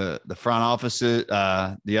 The front officer,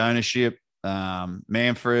 the ownership,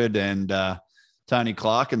 Manfred and Tony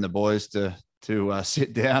Clark and the boys to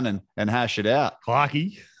sit down and hash it out.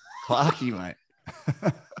 Clarky, mate.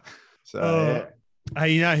 So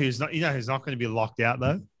hey, who's not going to be locked out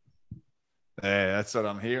though? Yeah, that's what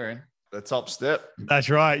I'm hearing. The top step.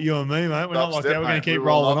 That's right. You and me, mate. We're not locked out. We're going to keep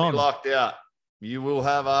rolling on. Locked out. You will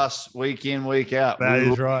have us week in, week out. That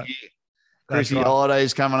is right. Chrissy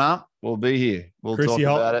Holidays coming up. We'll be here. We'll talk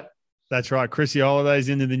about it. That's right. Chrissy Holidays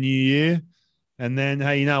into the new year. And then,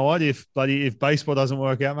 hey, you know what? If baseball doesn't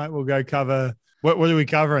work out, mate, we'll go cover. What are we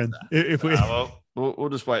covering? If we, we'll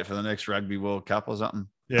just wait for the next Rugby World Cup or something.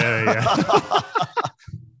 Yeah.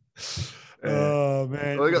 Oh,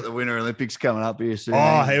 man. Well, we got the Winter Olympics coming up here soon.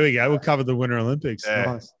 Oh, here we go. We'll cover the Winter Olympics. Yeah.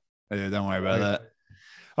 Nice. Yeah, don't worry about that.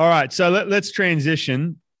 All right. So let's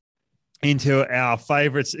transition into our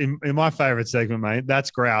favorites in my favorite segment, mate.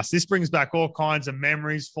 That's grouse. This brings back all kinds of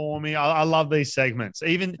memories for me. I love these segments.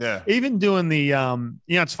 Even doing the,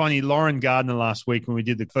 it's funny, Lauren Gardner last week when we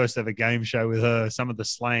did the first ever game show with her, some of the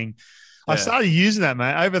slang, I started using that,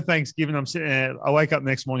 mate. Over Thanksgiving, I'm sitting there, I wake up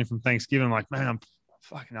next morning from Thanksgiving, I'm like, man,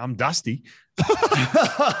 I'm dusty.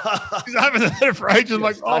 I haven't heard it for ages. I'm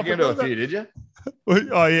like, I get a few, did you?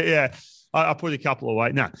 Oh, yeah. I put a couple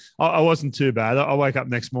away. No, I wasn't too bad. I woke up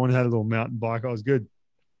next morning, had a little mountain bike. I was good.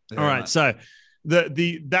 Yeah, all right. Mate. So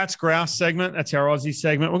the That's Grouse segment, that's our Aussie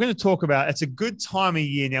segment. We're going to talk about, it's a good time of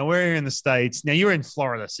year. Now, we're here in the States. Now, you're in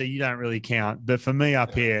Florida, so you don't really count. But for me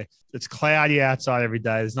up here, it's cloudy outside every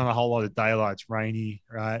day. There's not a whole lot of daylight. It's rainy,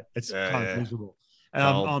 right? It's kind of miserable. And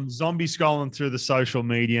I'm zombie scrolling through the social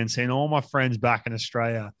media and seeing all my friends back in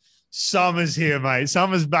Australia. Summer's here, mate.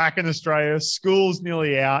 Summer's back in Australia. School's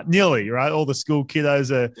nearly out. Nearly, right? All the school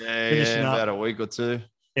kiddos are finishing up. About a week or two.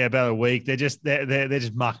 Yeah, about a week. They're just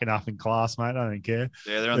mucking up in class, mate. I don't care.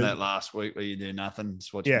 Yeah, they're on that last week where you do nothing,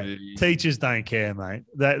 just watch movies. Teachers don't care, mate.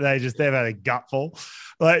 They've had a gutful.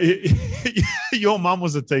 Like your mum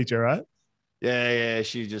was a teacher, right? Yeah.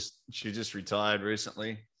 She just retired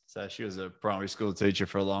recently. So she was a primary school teacher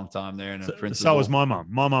for a long time there, and a principal. So was my mum.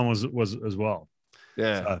 My mum was as well.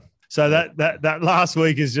 Yeah. So that last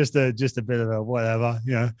week is just a bit of a whatever,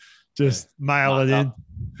 just mail it in.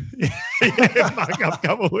 Mark up a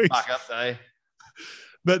couple of weeks. Mark up day.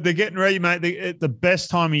 But they're getting ready, mate. The best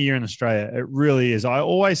time of year in Australia. It really is. I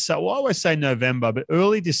always say November, but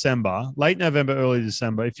early December, late November, early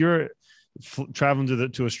December. If you're traveling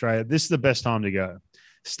to Australia, this is the best time to go.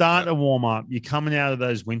 Start to warm up. You're coming out of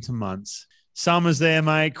those winter months. Summer's there,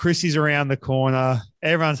 mate. Chrissy's around the corner.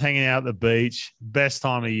 Everyone's hanging out at the beach. Best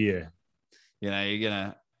time of year. You're going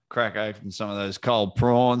to crack open some of those cold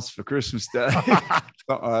prawns for Christmas Day. Something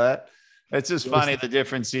like that. It's just funny, the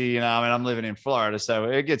difference here. I'm living in Florida, so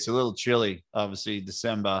it gets a little chilly, obviously,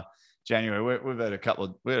 December, January. We've had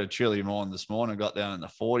we had a chilly morning this morning. Got down in the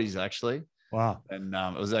 40s, actually. Wow. And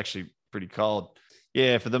it was actually pretty cold.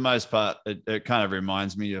 Yeah, for the most part, it kind of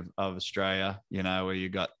reminds me of Australia, where you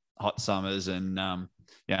got hot summers and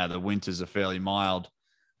the winters are fairly mild.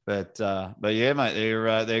 But yeah, mate,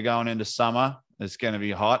 they're going into summer. It's going to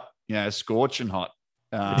be hot, scorching hot.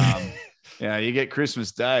 You get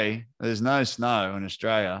Christmas Day. There's no snow in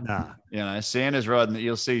Australia. Nah. Santa's riding.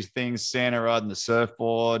 You'll see things. Santa riding the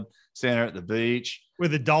surfboard. Santa at the beach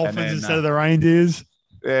with the dolphins instead of the reindeers.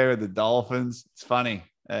 Yeah, with the dolphins. It's funny.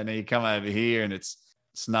 And you come over here and it's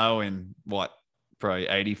snowing. Probably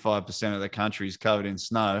 85% of the country is covered in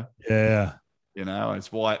snow. Yeah.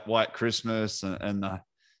 It's white Christmas and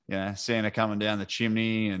the Santa coming down the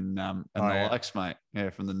chimney and the likes, mate. Yeah,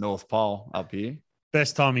 from the North Pole up here.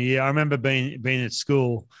 Best time of year. I remember being at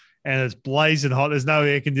school and it's blazing hot. There's no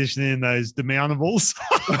air conditioning in those demountables.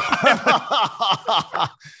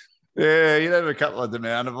 Yeah, you'd have a couple of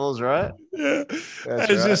demountables, right? Yeah.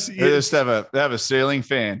 That's right. They have a ceiling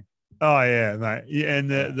fan. Oh yeah, mate. Yeah,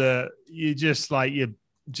 and you just sweating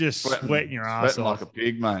your ass off like a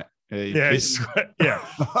pig, mate. Yeah,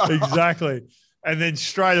 exactly. And then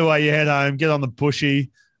straight away you head home, get on the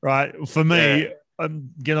pushy, right? For me,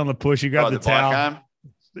 get on the pushy, grab the towel.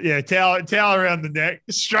 Yeah, towel around the neck,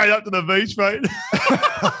 straight up to the beach, mate.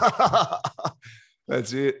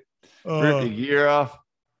 That's it. Rip your gear off.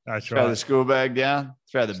 That's throw right. The school bag down,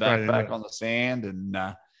 throw the backpack on the sand, and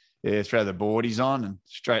throw the boardies on and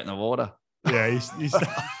straight in the water. Yeah, you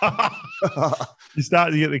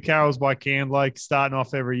start to get the carols by candlelight starting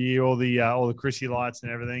off every year, all the Chrissy lights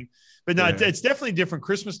and everything. But no, it's definitely different.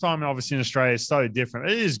 Christmas time, obviously in Australia, is so different.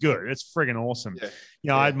 It is good. It's friggin' awesome.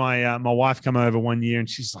 Yeah. I had my wife come over one year, and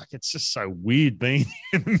she's like, "It's just so weird being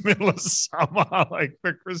in the middle of summer, like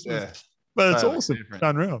for Christmas." Yeah. But it's awesome. Different. It's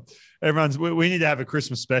unreal. We need to have a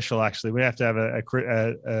Christmas special. Actually, we have to have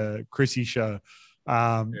a Chrissy show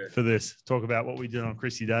for this. Talk about what we did on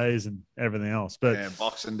Chrissy days and everything else. But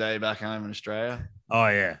Boxing Day back home in Australia. Oh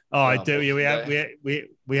yeah. Oh, I do. Yeah,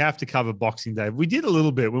 we have to cover Boxing Day. We did a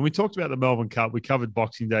little bit when we talked about the Melbourne Cup. We covered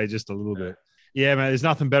Boxing Day just a little bit. Yeah, man. There's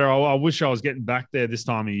nothing better. I wish I was getting back there this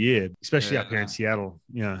time of year, especially up here in Seattle.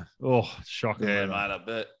 Shocking. Yeah, mate. I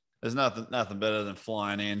bet. There's nothing better than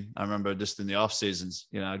flying in. I remember just in the off seasons,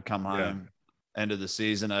 I'd come home, end of the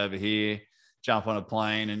season over here, jump on a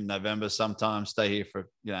plane in November sometimes, stay here for,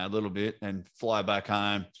 a little bit and fly back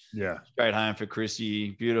home. Yeah. Straight home for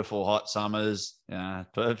Chrissy. Beautiful hot summers. Yeah,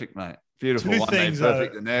 perfect, mate. Beautiful one day,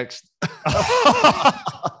 perfect the next.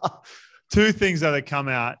 Two things that have come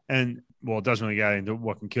out, and well, it doesn't really go into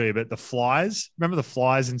what can kill you, but the flies. Remember the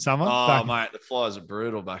flies in summer? Oh, mate, the flies are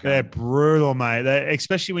brutal back They're home. brutal, mate.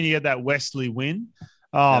 Especially when you get that westerly wind.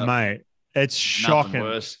 Oh, Yep. mate, it's shocking. Nothing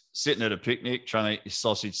worse. Sitting at a picnic, trying to eat your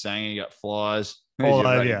sausage sanging, you got flies. All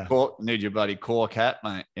over you. Need your bloody cork hat,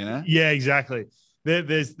 mate, you know? Yeah, exactly.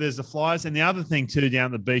 There's the flies. And the other thing, too, down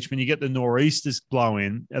at the beach, when you get the nor'easters blow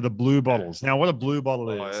in, are the blue bottles. Now, what a blue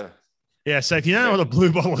bottle is. Yeah. Yeah, so if you don't know what a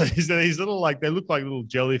blue bottle is, they're these little, they look like little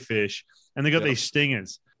jellyfish, and they got these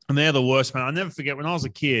stingers. And they're the worst, man. I'll never forget when I was a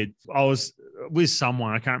kid, I was with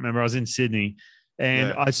someone, I can't remember, I was in Sydney,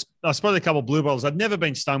 and I spotted a couple of blue bottles. I'd never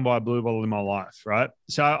been stung by a blue bottle in my life, right?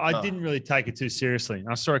 So I didn't really take it too seriously.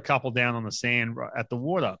 I saw a couple down on the sand at the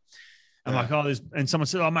water. I'm like, and someone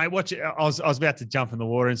said, oh, mate, watch it. I was about to jump in the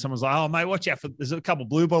water, and someone's like, oh, mate, watch out there's a couple of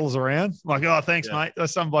blue bottles around. I'm like, oh, thanks, mate.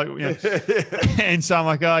 That's some bloke, And so I'm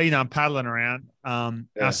like, oh, I'm paddling around. And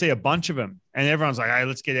I see a bunch of them, and everyone's like, hey,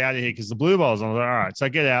 let's get out of here because the blue bottles. I was like, all right. So I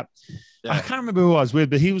get out. I can't remember who I was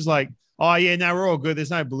with, but he was like, oh, yeah, no, we're all good.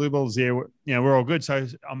 There's no blue bottles here. We're all good. So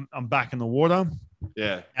I'm back in the water.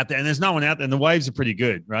 Yeah. Out there, and there's no one out there, and the waves are pretty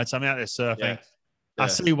good, right? So I'm out there surfing. Yeah. I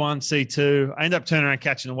see one, see two. I end up turning around,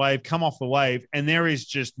 catching a wave, come off the wave, and there is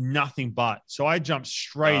just nothing but. So I jump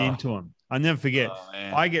straight into him. I never forget.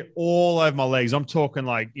 I get all over my legs. I'm talking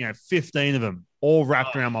 15 of them all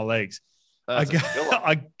wrapped around my legs. I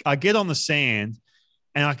get on the sand,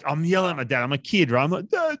 and I'm yelling at my dad. I'm a kid, right? I'm like,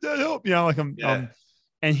 Dad, help!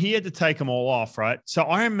 And he had to take them all off, right? So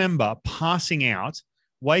I remember passing out,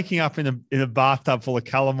 waking up in a bathtub full of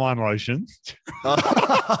calamine lotion.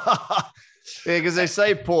 Yeah, because they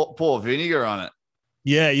say pour vinegar on it.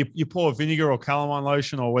 Yeah, you pour vinegar or calamine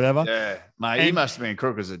lotion or whatever. Yeah, mate, he must have been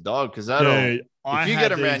crook as a dog because if you get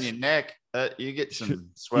them around your neck, you get some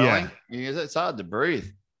swelling. It's hard to breathe.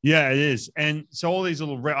 Yeah, it is. And so all these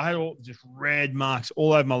I had all just red marks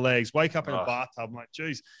all over my legs. Wake up in a bathtub. I'm like,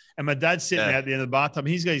 geez. And my dad's sitting out at the end of the bathtub.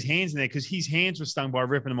 He's got his hands in there because his hands were stung by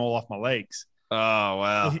ripping them all off my legs. Oh,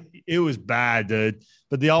 wow. It was bad, dude.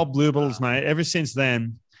 But the old blue bottles, mate, ever since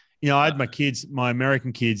then, I had my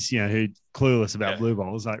American kids, who clueless about blue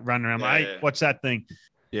bottles, running around, hey, watch that thing.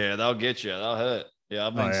 Yeah, they'll get you. They'll hurt. Yeah,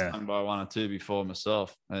 I've been stung by one or two before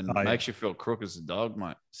myself, and it makes you feel crook as a dog,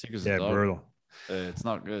 mate. Sick as a dog. Yeah, brutal. It's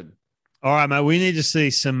not good. All right, mate. We need to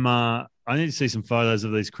see some. I need to see some photos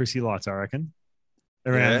of these Chrissy lights, I reckon,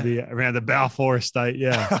 around the Balfour estate.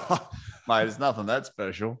 Yeah, mate. It's nothing that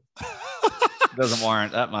special. It doesn't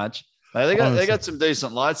warrant that much. They got some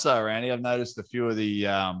decent lights though around here. I've noticed a few of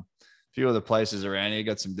the places around here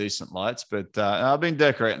got some decent lights, but I've been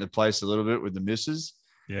decorating the place a little bit with the missus.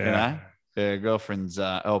 Yeah, their girlfriend's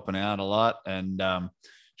helping out a lot, and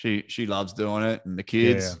she loves doing it, and the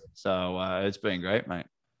kids. So it's been great, mate.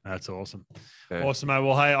 That's awesome. Yeah. Awesome, mate.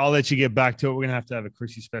 Well, hey, I'll let you get back to it. We're going to have a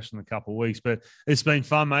Chrissy special in a couple of weeks, but it's been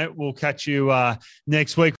fun, mate. We'll catch you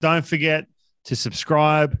next week. Don't forget to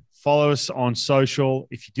subscribe. Follow us on social.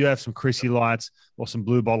 If you do have some Chrissy lights or some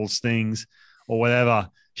blue bottle stings or whatever,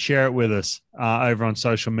 share it with us over on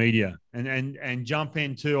social media, and jump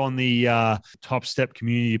into on the Top Step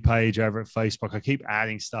community page over at Facebook. I keep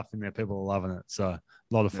adding stuff in there. People are loving it. So a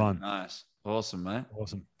lot of fun. Nice. Awesome, mate.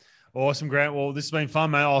 Awesome, Grant. Well, this has been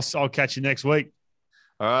fun, mate. I'll catch you next week.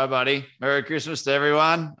 All right, buddy. Merry Christmas to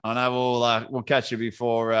everyone. I know we'll catch you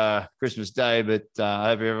before Christmas Day, but I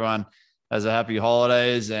hope everyone has a happy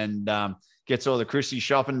holidays and gets all the Chrissy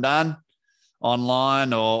shopping done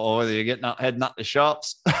online or whether you're heading up the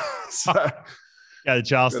shops. So go to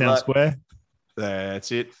Charlestown Square.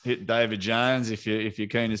 That's it. Hit David Jones if you're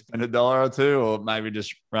keen to spend $1 or $2, or maybe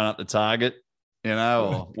just run up the Target,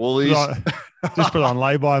 or Woolies. Just put on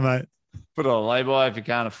lay-by, mate. Put it on lay-by if you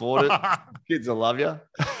can't afford it. Kids will love you.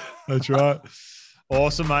 That's right.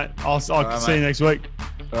 Awesome, mate. I'll see you next week.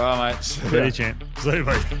 All right, mate. See you, champ. See you,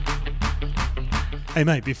 mate. Hey,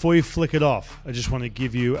 mate, before you flick it off, I just want to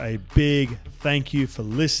give you a big thank you for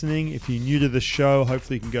listening. If you're new to the show,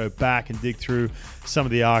 hopefully you can go back and dig through some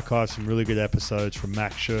of the archives, some really good episodes from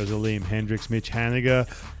Max Scherzer, Liam Hendricks, Mitch Haniger,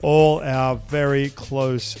 all our very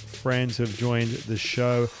close friends who have joined the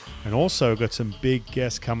show. And also got some big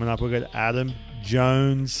guests coming up. We've got Adam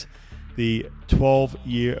Jones, the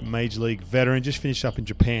 12-year Major League veteran, just finished up in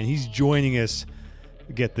Japan. He's joining us,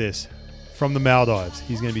 get this, from the Maldives.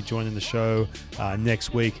 He's going to be joining the show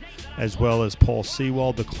next week, as well as Paul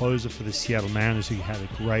Sewald, the closer for the Seattle Mariners, who had a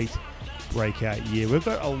great breakout year. We've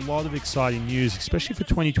got a lot of exciting news, especially for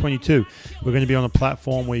 2022. We're going to be on a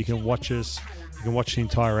platform where you can watch us. You can watch the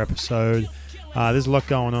entire episode. There's a lot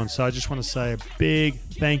going on, so I just want to say a big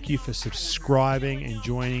thank you for subscribing and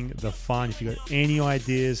joining the fun. If you've got any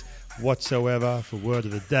ideas whatsoever for Word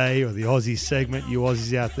of the Day or the Aussie segment. You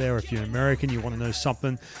Aussies out there, if you're American, you want to know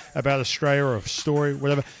something about Australia or a story,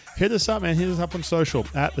 whatever, hit us up, man. Hit us up on social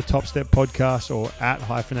at the Top Step Podcast or at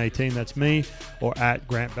 -18, that's me, or at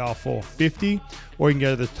Grant Balfour 50. Or you can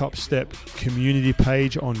go to the Top Step community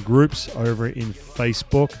page on groups over in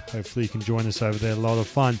Facebook. Hopefully you can join us over there. A lot of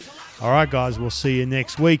fun. All right, guys, we'll see you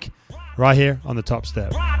next week right here on the Top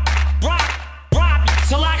Step.